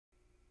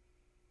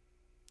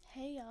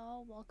Hey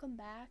y'all, welcome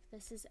back.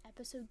 This is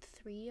episode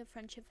 3 of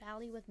Friendship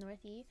Valley with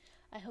Northyee.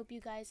 I hope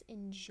you guys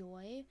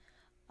enjoy.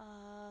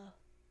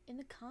 In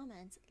the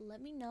comments,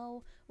 let me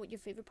know what your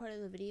favorite part of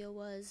the video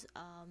was.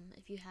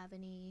 If you have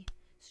any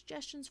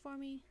suggestions for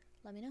me,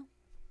 let me know.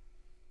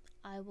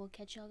 I will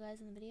catch y'all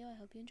guys in the video. I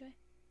hope you enjoy.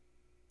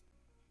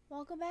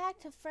 Welcome back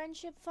to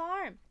Friendship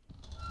Farm.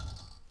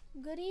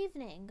 Good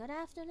evening, good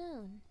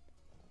afternoon.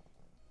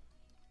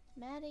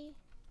 Maddie,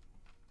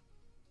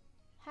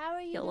 how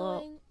are you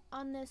doing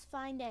on this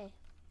fine day?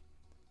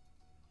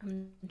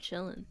 I'm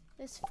chilling.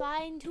 This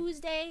fine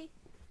Tuesday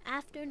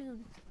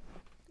afternoon.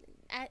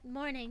 At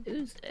morning.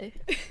 Tuesday?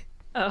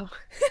 Oh.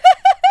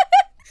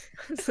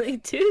 It's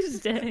like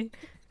Tuesday.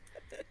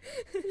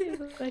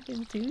 It's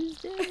fucking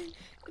Tuesday?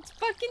 It's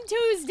fucking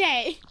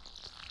Tuesday!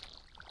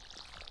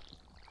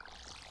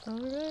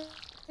 Alright,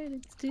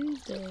 it's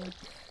Tuesday,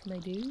 my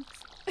dudes.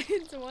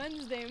 It's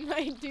Wednesday,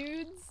 my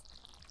dudes.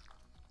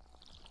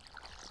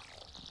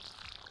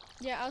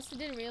 Yeah, I also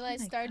didn't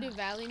realize Stardew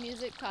Valley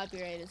music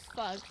copyright as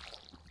fuck.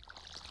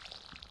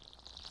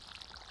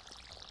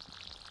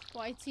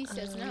 YT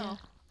says no. Yeah.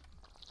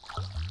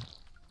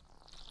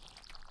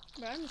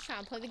 Bro, I'm just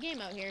trying to play the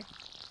game out here.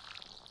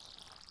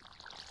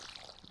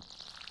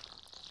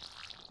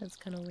 That's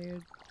kind of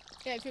weird.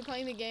 Yeah, if you're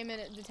playing the game and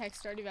it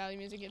detects Stardew Valley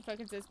music, it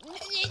fucking says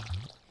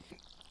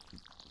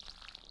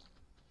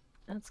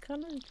That's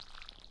kind of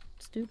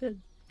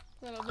stupid.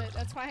 a little bit.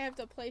 That's why I have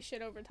to play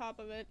shit over top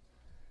of it.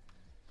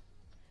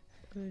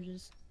 Or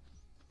just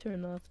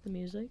turn off the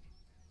music.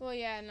 Well,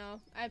 yeah, no.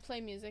 I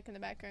play music in the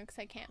background because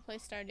I can't play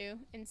Stardew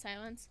in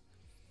silence.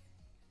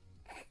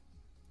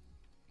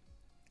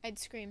 I'd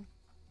scream.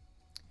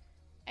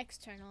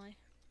 Externally.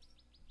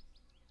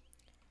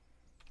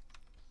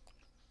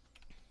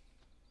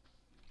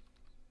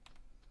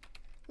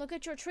 Look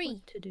at your tree.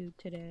 What to do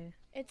today?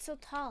 It's so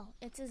tall.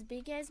 It's as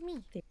big as me.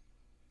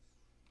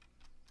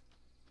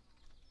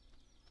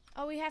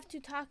 Oh, we have to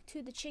talk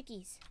to the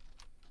chickies.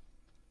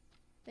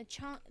 The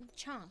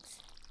chonks.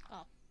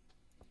 Oh.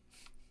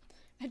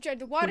 I tried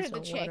to water Please the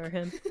don't chick. water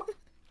him.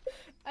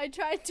 I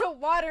tried to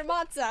water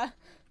Matza.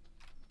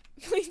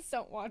 Please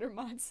don't water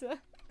Matza.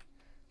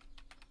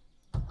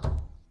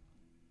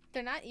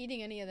 They're not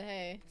eating any of the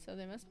hay, so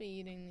they must be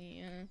eating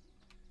the,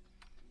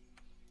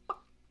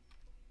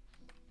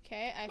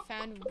 Okay, I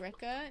found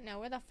Ricka. Now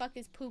where the fuck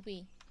is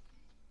Poopy?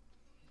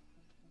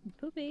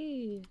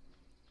 Poopy.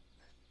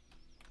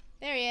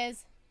 There he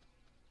is.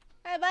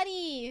 Hi,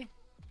 buddy.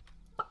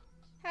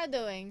 How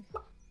doing?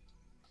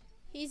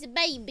 He's a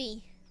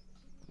baby.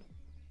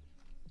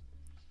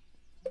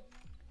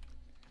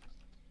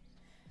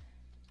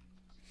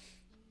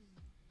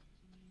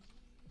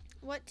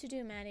 What to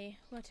do, Maddie?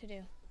 What to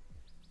do?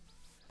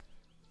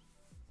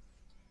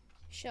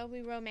 Shall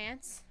we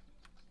romance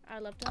our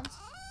loved ones?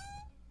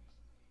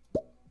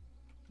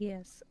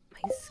 Yes,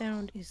 my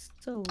sound is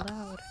so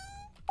loud.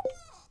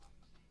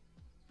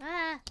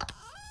 Ah!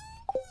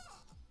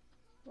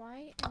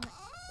 Why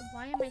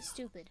am I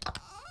stupid?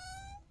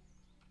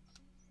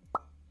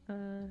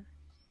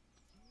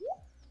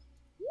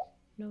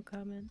 No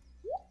comment.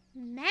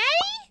 Maddie?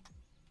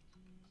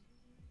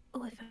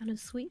 Oh, I found a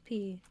sweet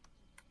pea.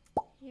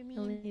 You I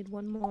only mean need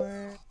one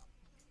more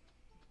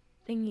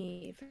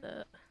thingy for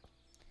the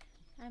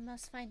I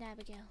must find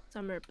Abigail?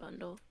 summer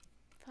bundle.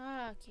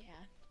 Fuck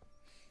yeah.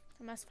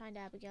 I must find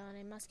Abigail and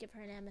I must give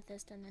her an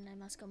amethyst and then I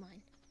must go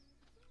mine.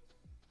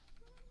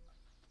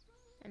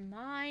 I'm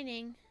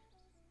mining.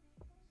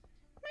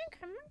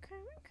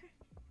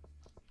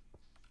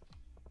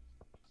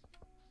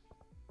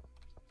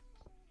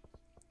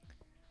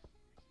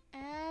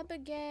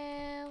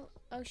 Abigail.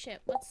 Oh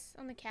shit, what's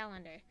on the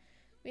calendar?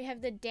 We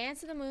have the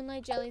Dance of the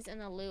Moonlight Jellies and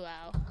the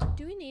luau.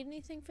 Do we need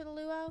anything for the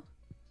luau?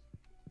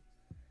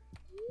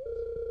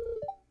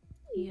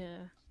 Yeah.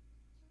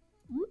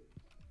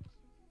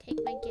 Take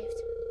my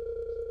gift.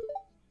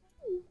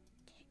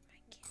 Take my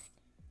gift.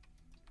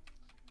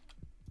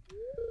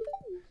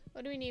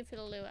 What do we need for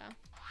the luau?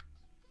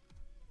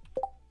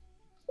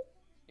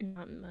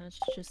 Not much,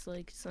 just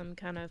like some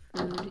kind of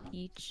food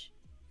each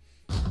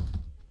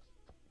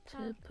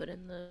to put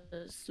in the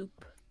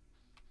soup.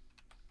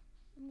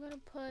 I'm gonna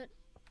put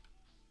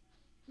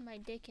my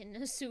dick in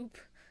the soup.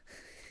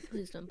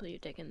 Please don't put your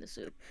dick in the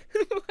soup.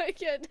 Why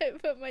can't I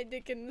put my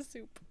dick in the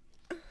soup?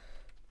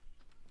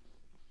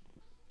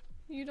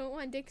 You don't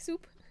want dick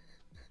soup?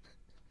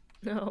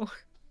 No.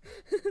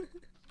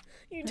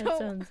 You That don't.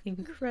 sounds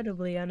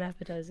incredibly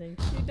unappetizing.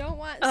 You don't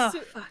want Oh,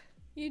 soup. fuck.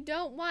 You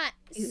don't want.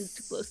 He was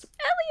too close to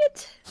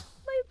Elliot!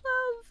 My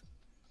love!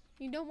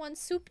 You don't want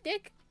soup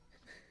dick?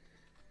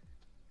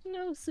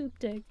 No soup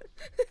dick.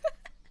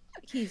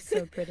 He's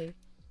so pretty.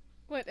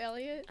 What,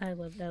 Elliot? I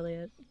love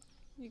Elliot.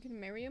 You can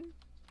marry him?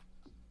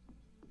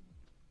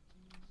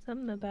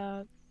 Something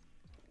about...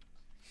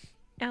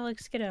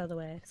 Alex, get out of the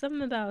way.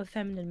 Something about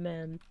feminine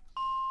men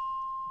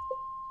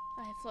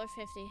I have floor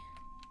 50.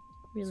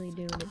 really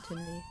doing it to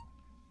me.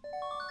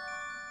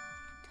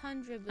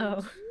 Tundra boots.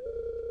 Oh.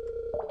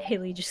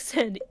 Haley just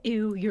said,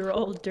 ew, you're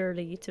all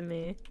dirty to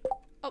me.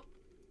 Oh.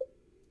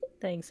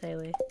 Thanks,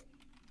 Haley.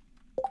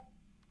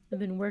 I've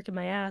been working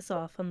my ass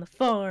off on the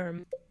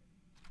farm.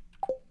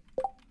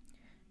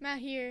 I'm out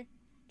here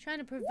trying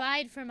to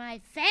provide for my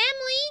family.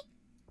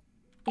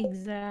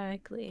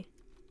 Exactly.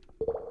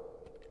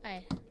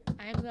 I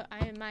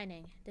am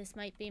mining. This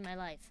might be my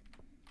life.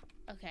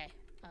 Okay.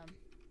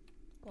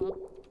 Well,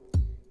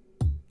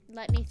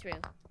 let me through.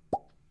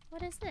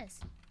 What is this?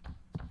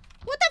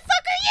 What the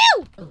fuck are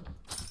you?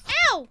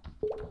 Ow!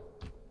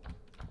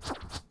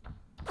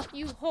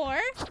 You whore?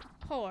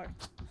 Whore.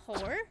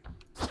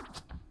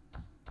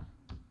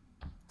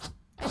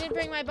 I didn't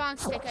bring my bong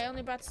stick. I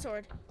only brought the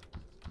sword.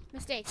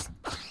 Mistakes.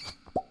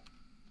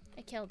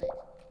 I killed it.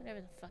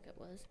 Whatever the fuck it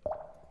was.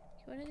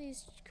 What are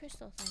these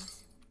crystal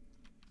things?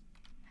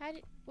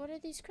 What are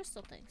these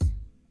crystal things?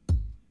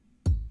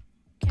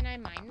 Can I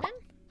mine them?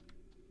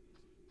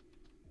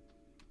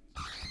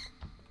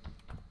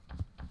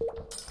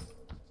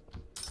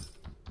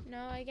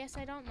 No, I guess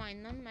I don't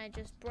mine them. I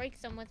just break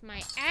them with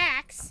my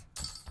axe.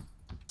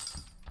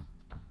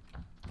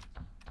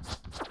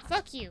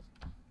 Fuck you.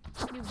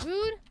 You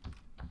rude,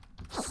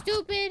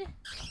 stupid,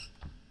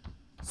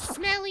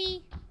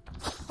 smelly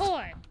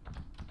whore.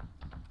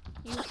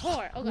 You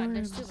whore. Oh god,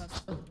 there's two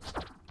of them.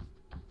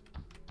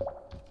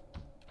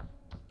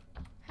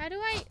 How do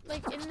I,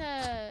 like, in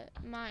the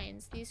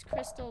mines, these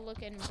crystal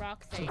looking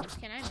rock things,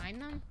 can I mine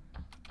them?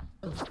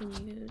 Can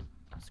you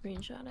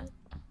screenshot it?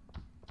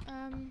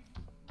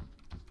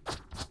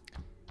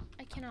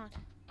 I cannot.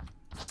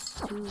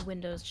 2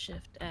 Windows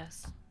Shift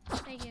S.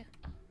 Thank you.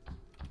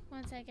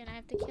 1 second, I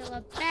have to kill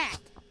a bat.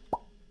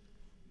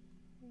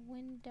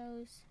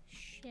 Windows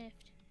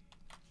Shift.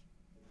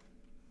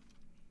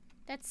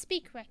 That's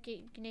speak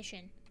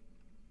recognition.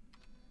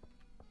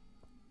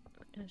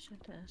 Windows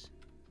Shift S.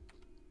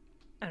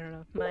 I don't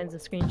know. Mine's a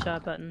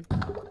screenshot button.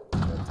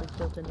 It's like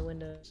built into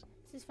Windows.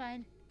 This is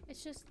fine.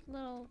 It's just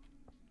little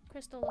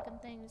crystal looking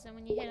things, and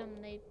when you hit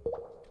them, they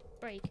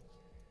break.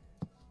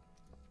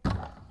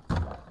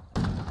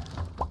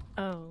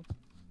 Oh.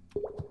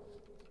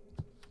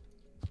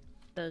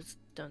 Those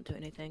don't do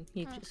anything.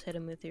 You just hit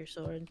them with your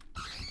sword.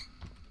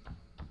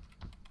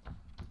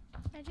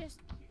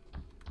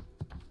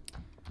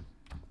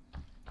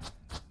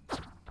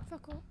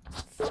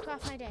 Fuck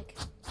off my dick.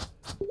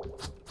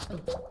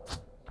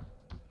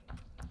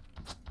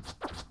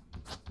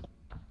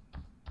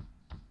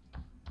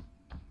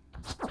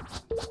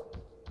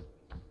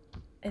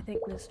 I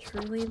think this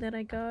Truly that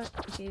I got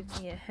gave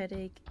me a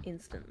headache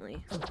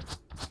instantly.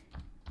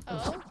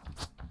 Oh?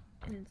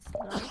 And it's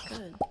not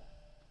good.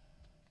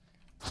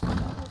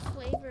 What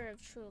flavor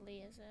of Truly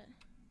is it?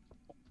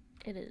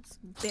 It is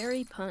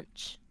berry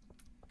punch.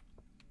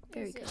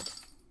 Very good.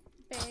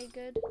 Very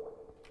good.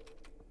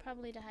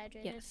 Probably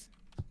dehydrated. Yes.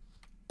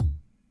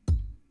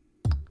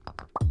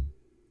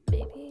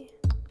 Maybe.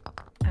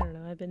 I don't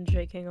know. I've been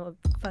drinking a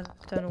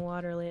fuck ton of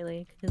water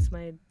lately because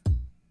my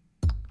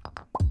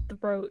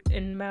throat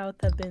and mouth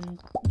have been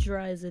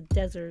dry as a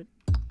desert.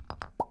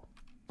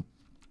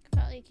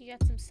 Felt like you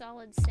got some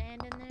solid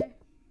sand in there.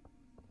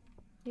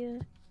 Yeah.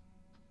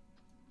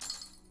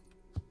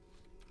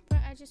 But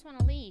I just want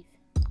to leave.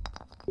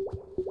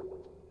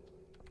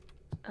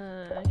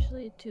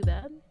 Actually, too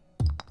bad.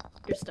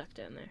 You're stuck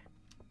down there.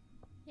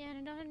 Yeah, and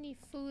I don't have any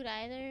food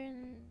either,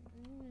 and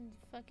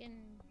fucking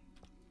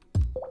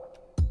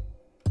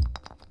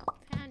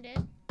found it.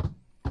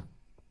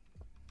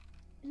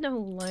 No,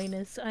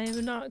 Linus, I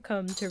have not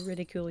come to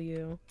ridicule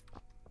you.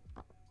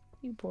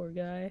 You poor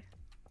guy.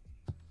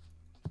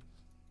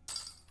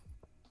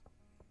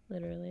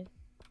 Literally.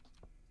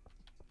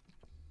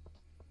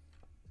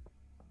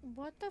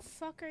 What the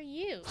fuck are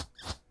you?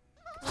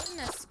 What in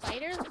the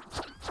spider?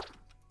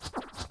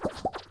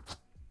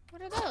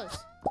 What are those?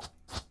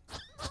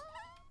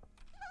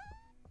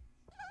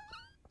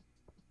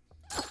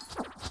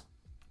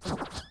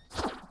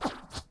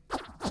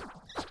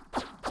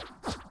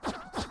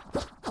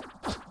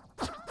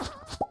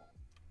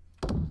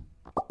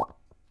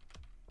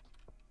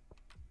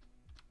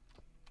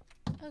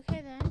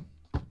 Okay then.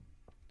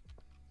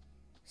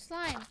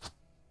 Slime.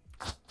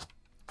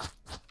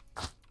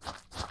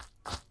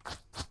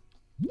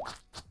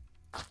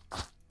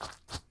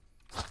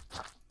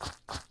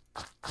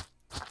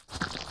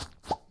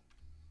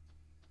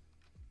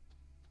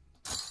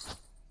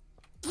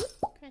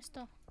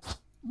 Crystal.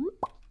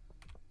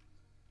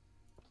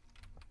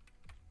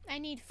 I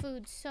need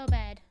food so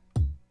bad.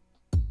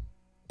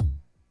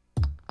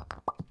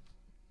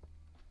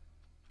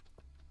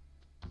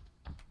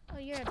 Oh,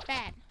 you're a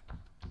bat.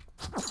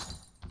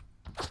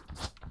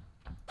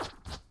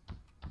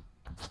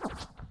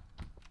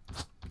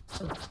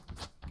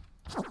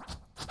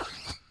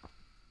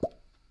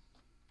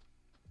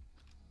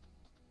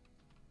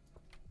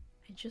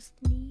 I just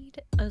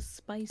need a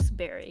spice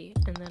berry,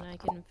 and then I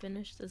can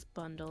finish this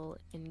bundle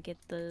and get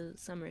the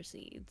summer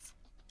seeds.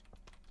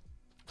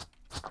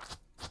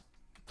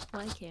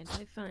 Why can't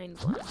I find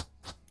one?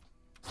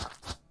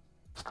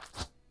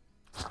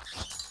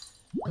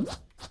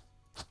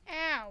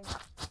 Ow!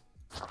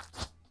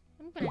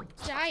 I'm gonna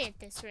die at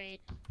this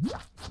rate.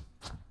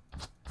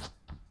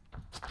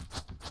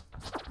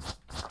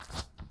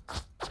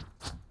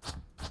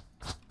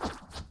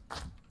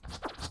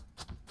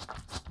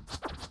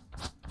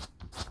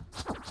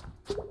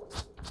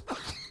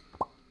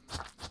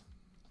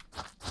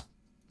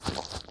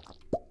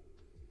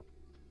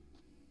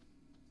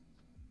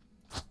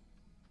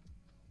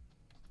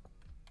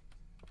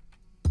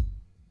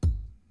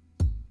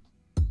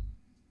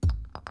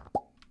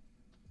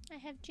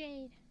 have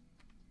jade.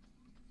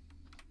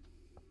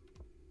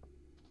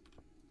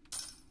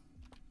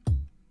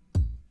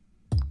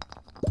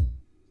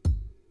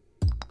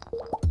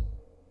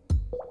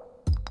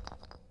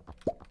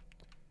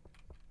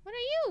 What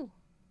are you?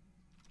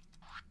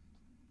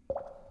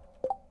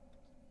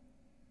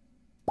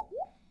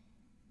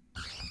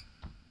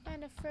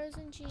 Found a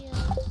frozen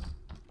geode.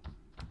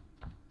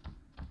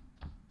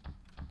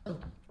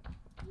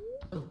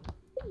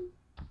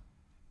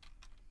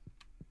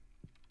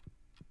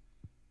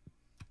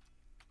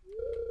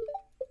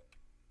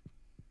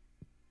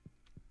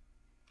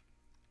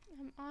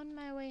 I'm on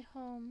my way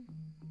home.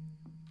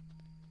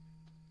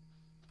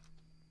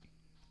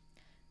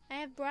 I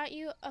have brought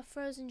you a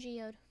frozen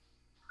geode.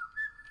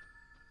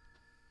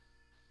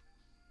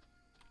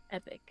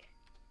 Epic.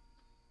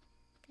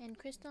 And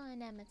crystal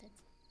and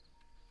amethyst.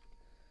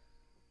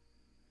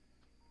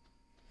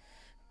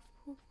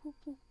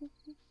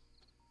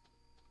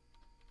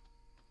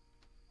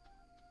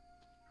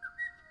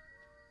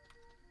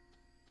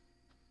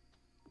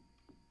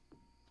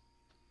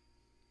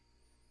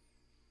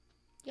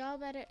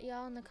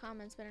 Y'all in the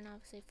comments better not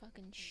say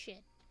fucking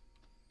shit.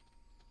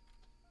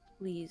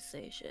 Please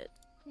say shit.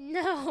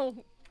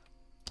 No!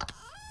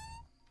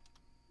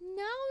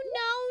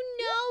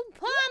 No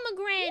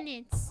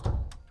pomegranates!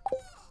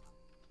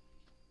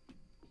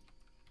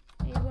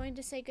 Are you going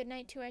to say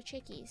goodnight to our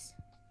chickies?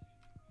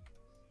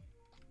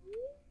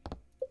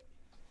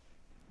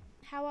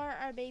 How are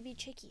our baby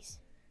chickies?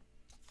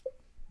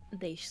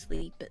 They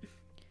sleeping.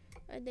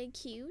 Are they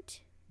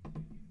cute?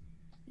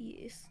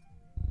 Yes.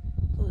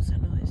 What was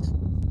that noise?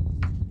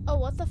 Oh,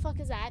 what the fuck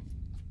is that?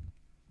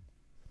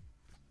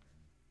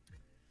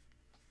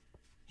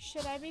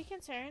 Should I be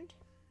concerned?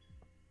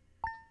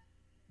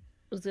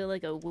 Was there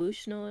like a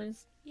whoosh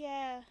noise?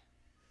 Yeah.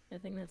 I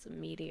think that's a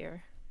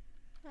meteor.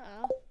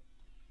 Uh-oh.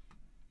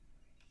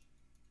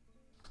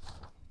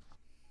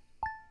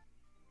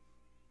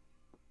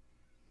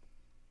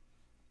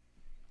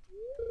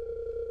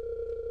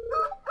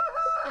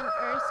 An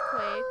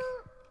earthquake.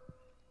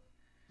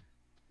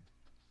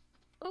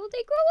 Oh,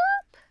 they grow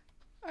up!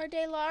 Are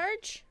they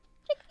large?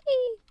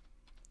 Chicky!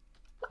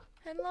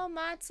 Hello,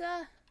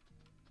 Matza.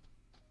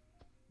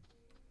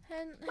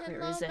 Where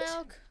Hello, is it?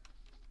 milk.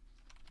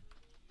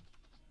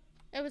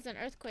 It was an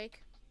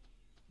earthquake.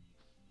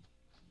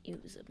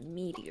 It was a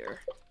meteor.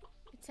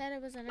 It said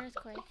it was an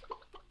earthquake.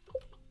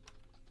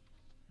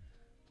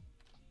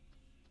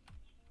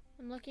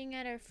 I'm looking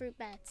at our fruit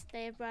bats.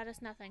 They have brought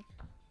us nothing.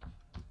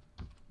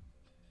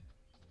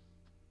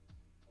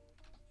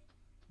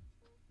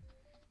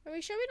 Are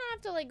we sure we don't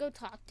have to like go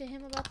talk to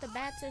him about the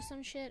bats or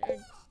some shit? Or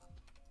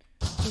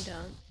You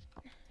don't.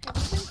 have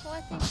you been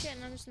collecting shit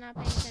and I'm just not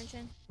paying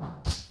attention?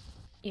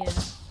 Yeah.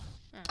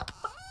 Oh.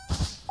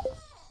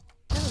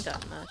 I haven't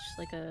got much.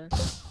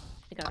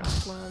 I got a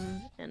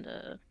plum and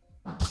a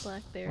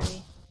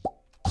blackberry.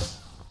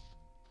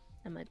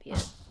 That might be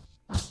it.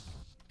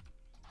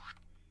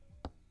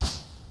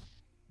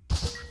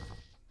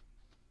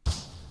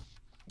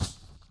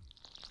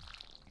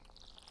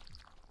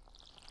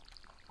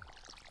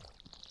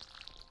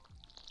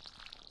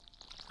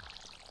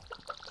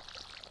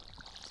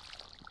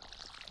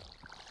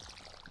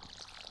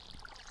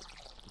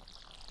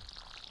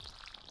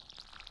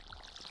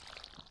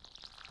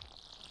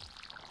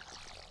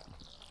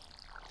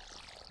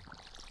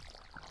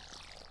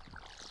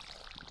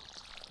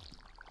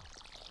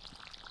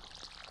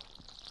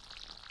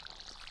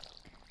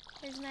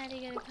 Is Maddie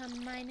gonna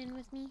come mining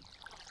with me?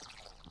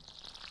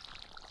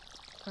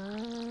 I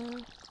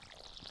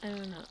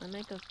don't know. I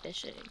might go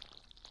fishing.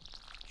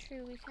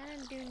 True, we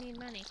kinda do need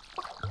money.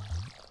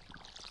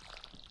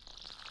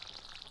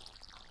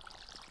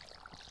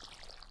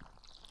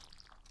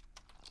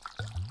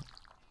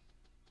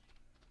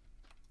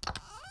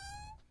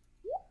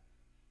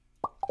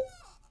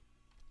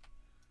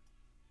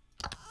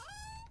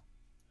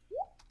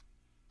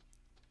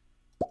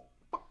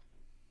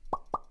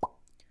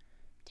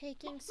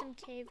 Taking some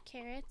cave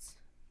carrots.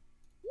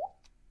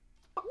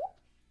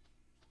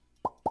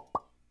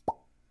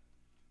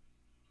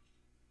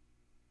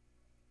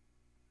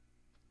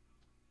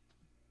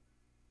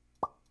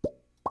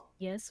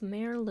 Yes,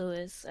 Mayor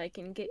Lewis, I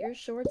can get your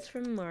shorts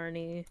from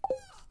Marnie.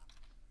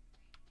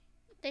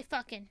 They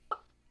fucking.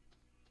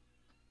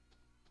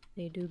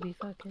 They do be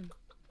fucking.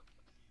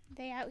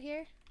 They out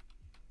here?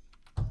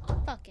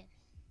 Fucking.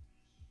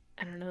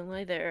 I don't know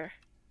why they're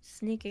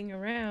sneaking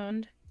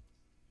around.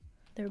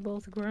 They're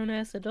both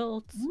grown-ass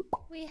adults.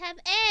 We have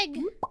egg!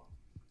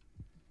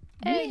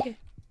 Egg!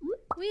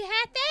 We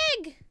have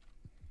egg!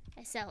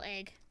 I sell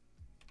egg.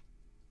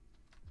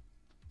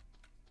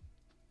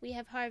 We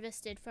have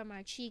harvested from our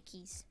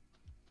cheekies.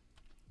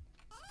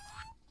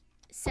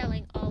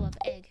 Selling all of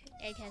egg.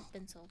 Egg has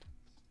been sold.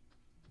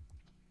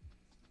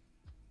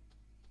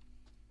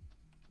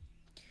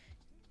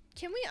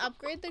 Can we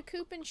upgrade the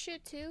coop and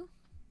shit too?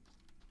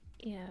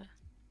 Yeah,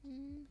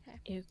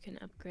 Okay. you can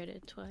upgrade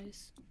it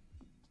twice.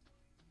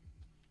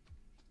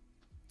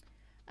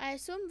 I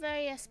assume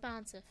very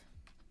expensive.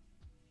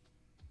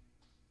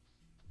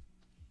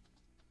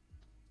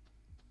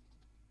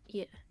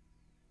 Yeah.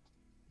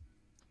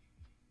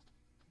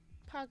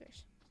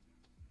 Poggers.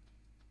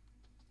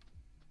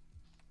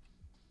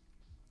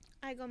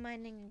 I go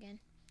mining again.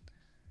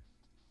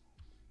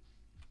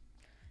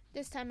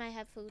 This time I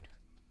have food.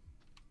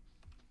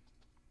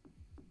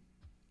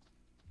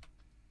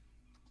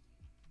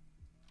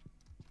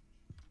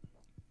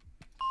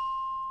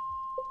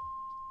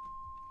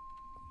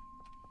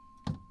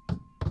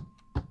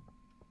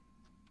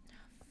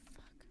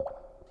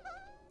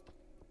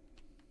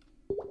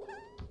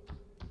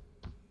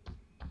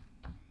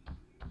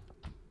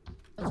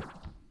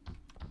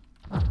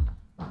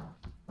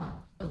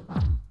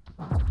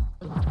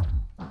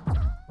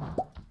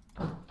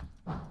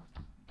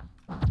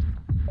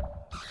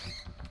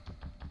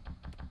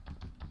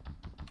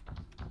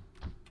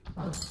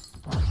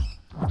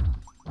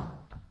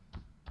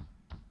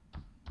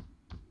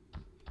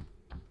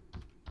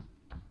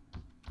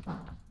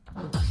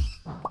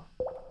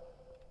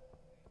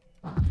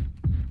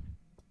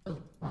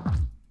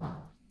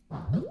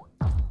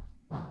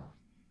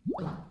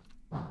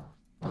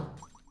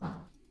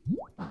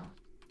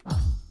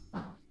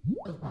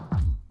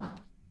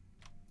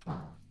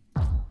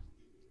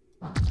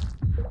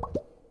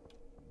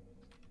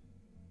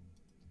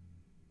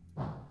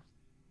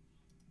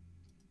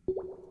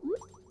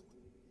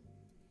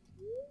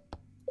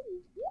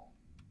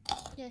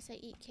 Yes, I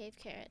eat cave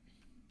carrot.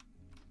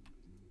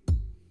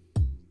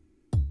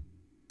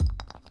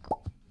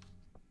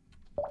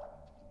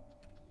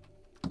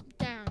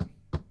 Down.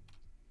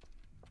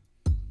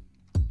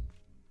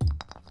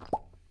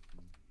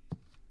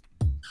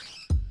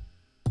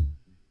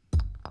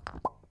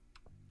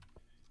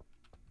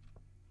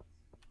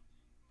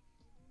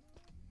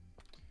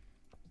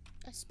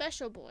 A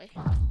special boy.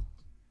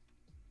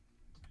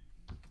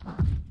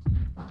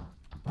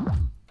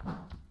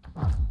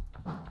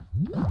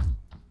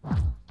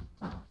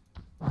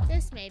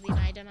 This may be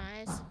my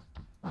demise.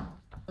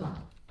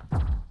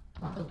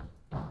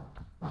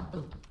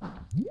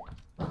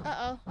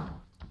 Uh-oh.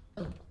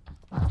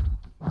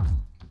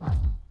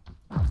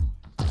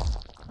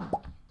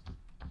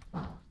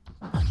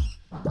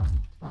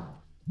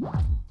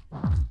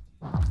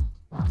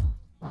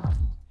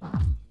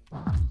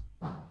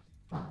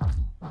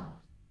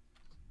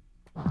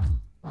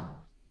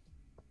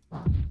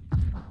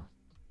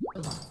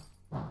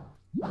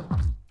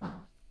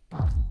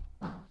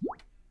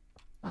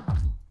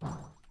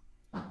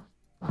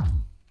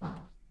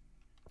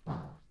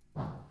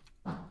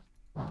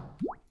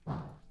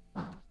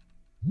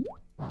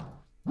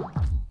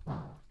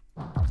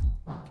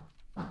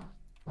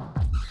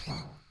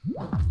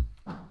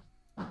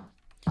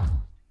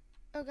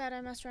 Oh god,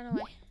 I must run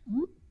away.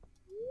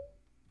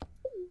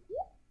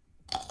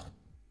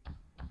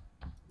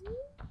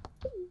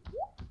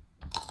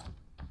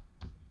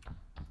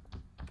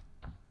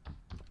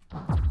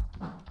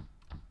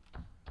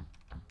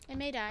 I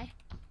may die.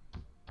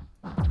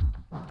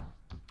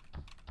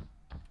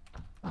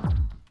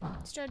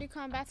 Stardew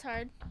combat's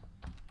hard.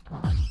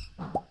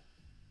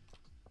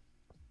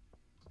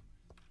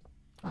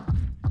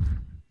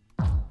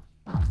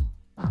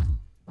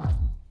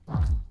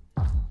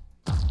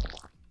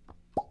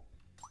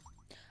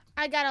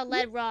 I got a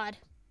lead rod.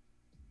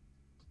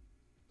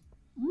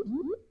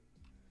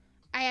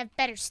 I have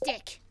better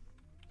stick.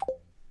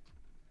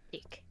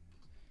 Stick.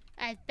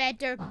 I have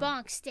better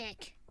bonk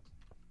stick.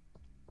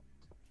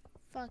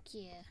 Fuck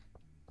yeah.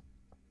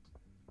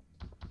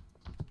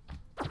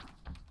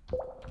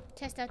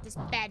 Test out this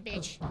bad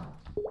bitch.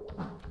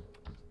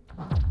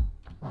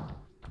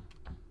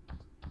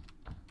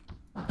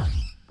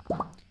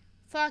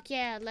 Fuck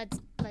yeah,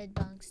 lead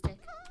bonk stick.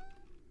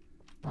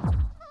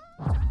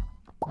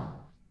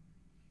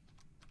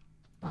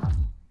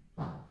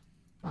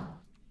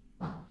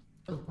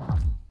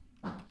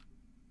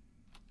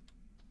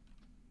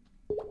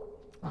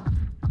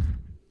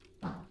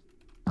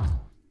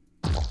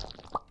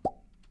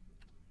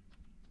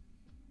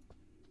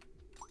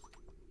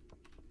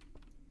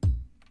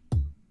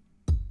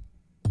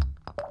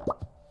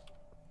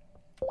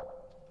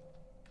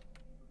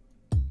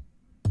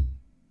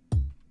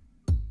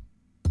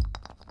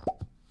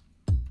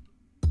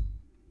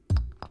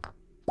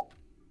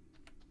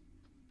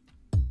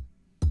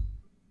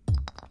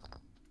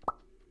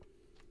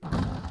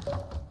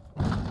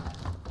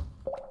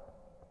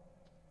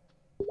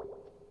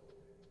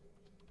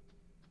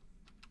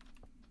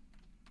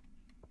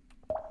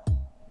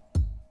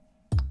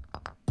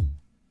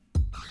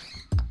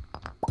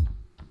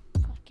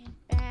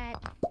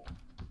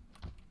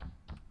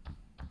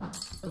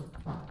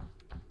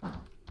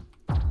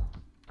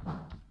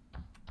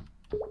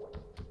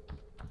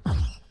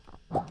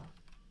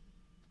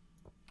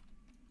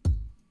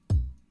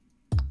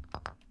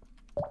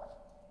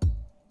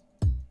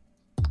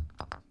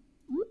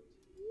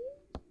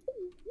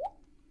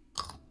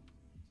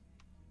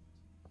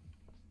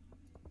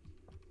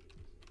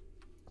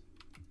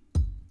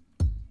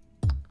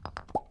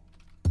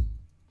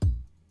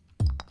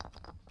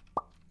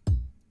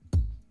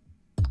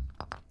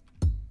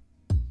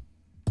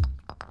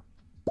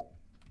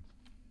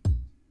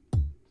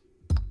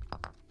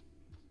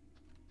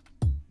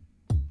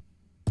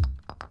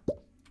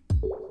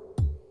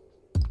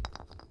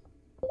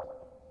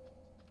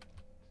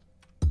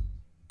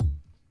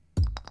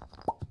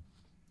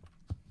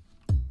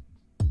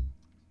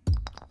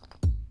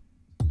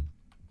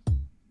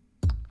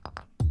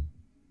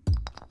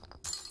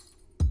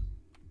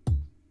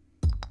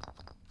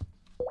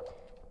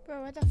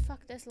 Bro, where the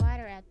fuck this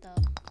ladder at though?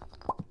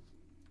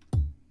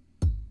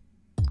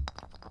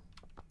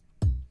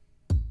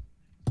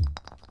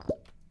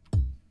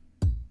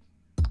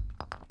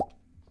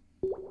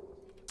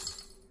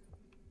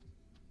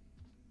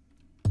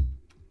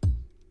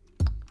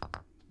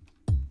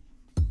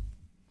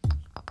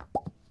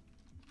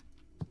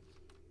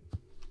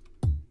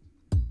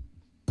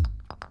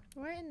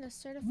 Where in the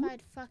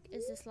certified fuck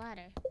is this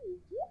ladder?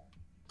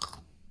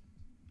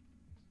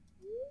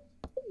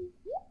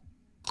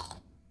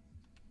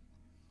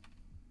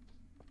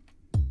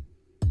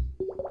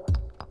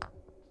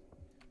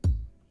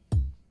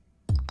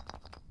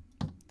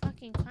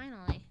 Fucking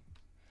finally.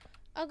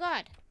 Oh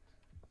god.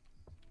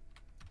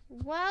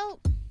 Well,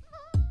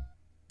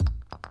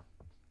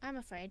 I'm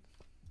afraid.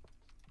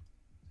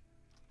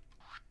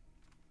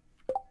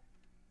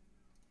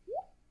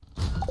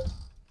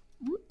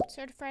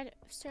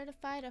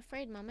 Certified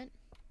afraid moment.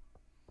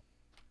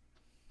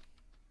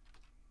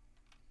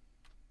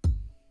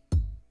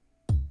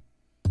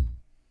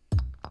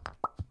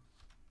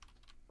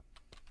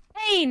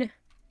 Pain!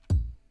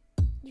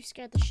 You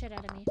scared the shit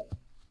out of me.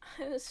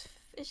 I was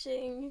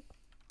fishing.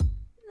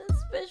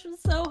 This fish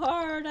was so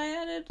hard. I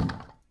had it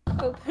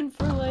open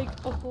for like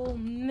a whole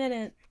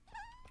minute.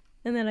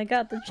 And then I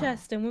got the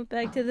chest and went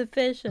back to the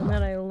fish and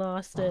then I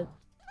lost it.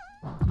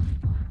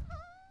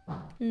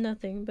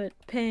 Nothing but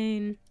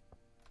pain.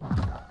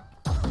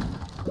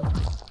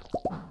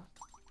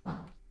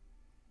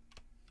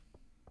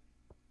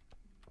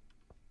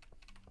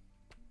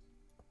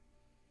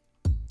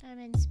 I'm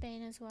in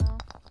Spain as well.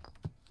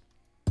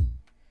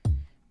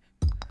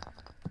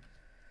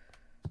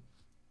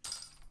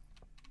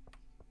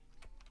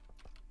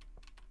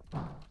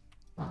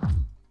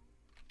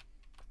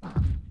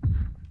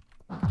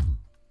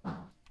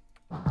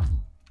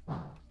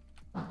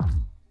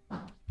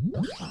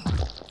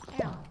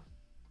 Ow.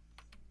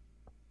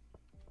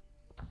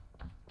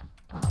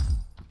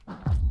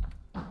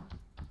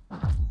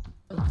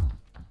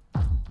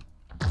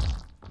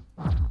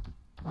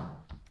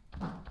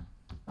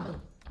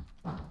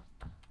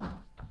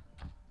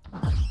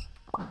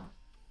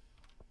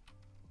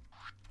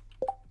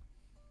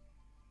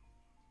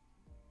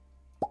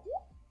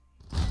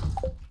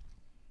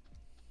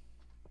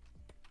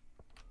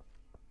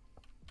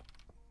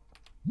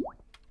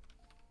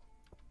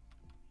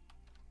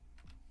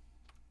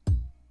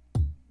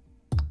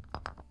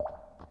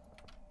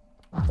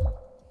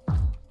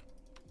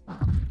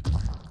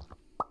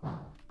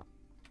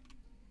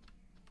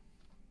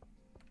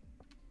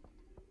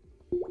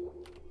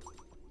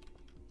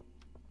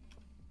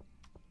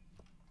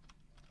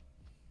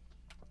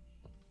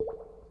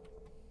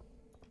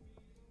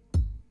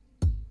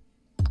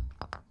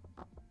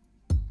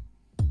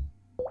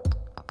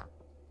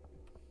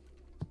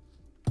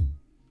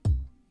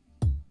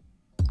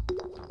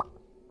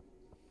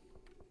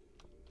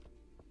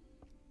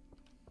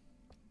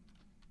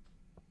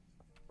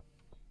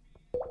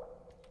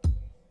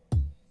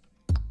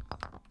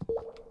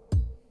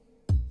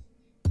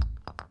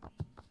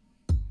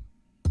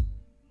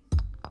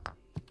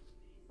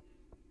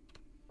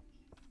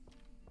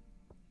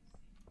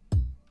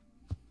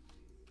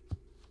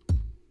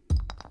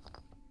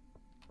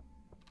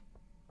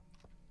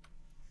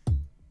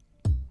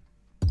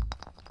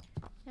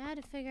 I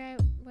had to figure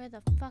out where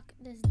the fuck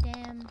this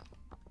damn...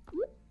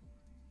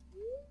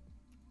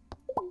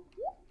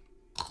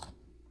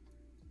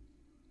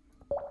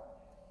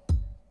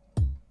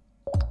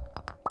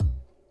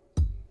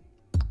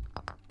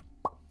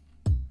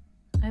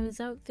 I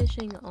was out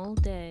fishing all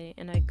day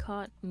and I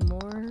caught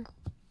more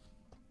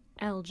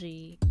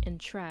algae and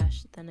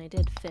trash than I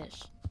did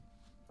fish.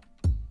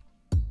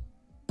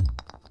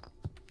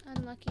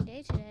 Unlucky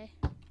day today.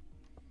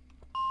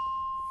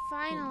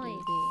 Finally.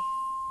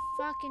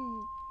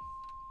 Fucking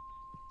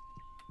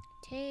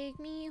take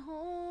me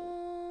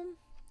home,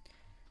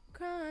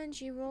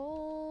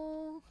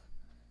 Crunchyroll,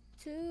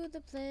 to the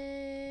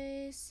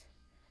place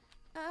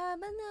I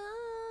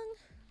belong,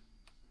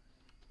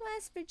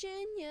 West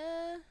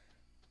Virginia,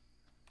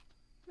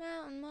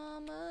 Mountain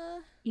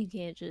Mama. You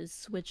can't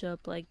just switch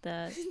up like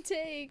that.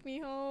 Take me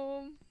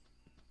home,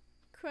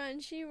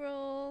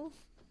 Crunchyroll.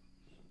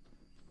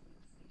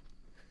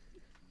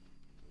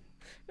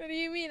 What do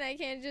you mean I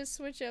can't just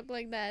switch up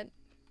like that?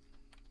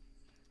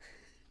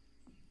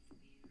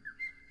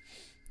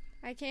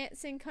 I can't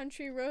sing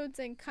Country Roads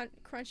and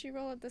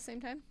Crunchyroll at the same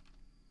time?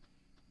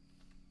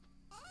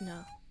 No.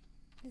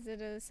 Is it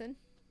a sin?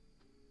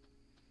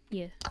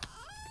 Yeah.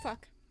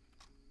 Fuck.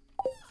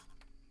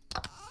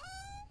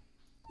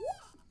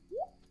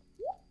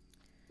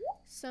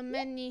 So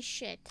many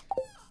shit.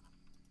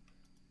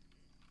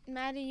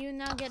 Maddie, you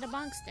now get a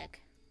bonk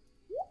stick.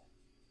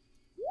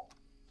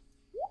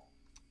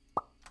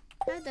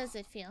 How does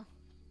it feel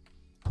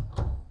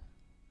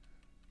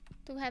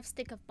to have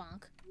stick of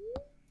bonk?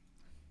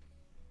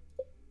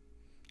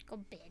 Go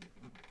bed.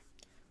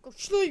 Go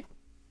sleep.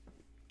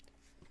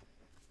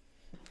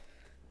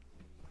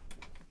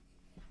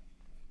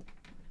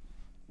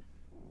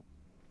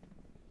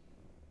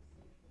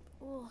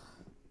 Oh.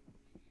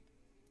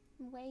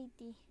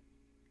 lady.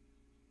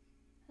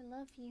 I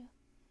love you.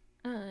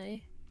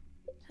 I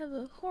have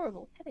a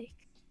horrible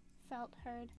headache. Felt heard.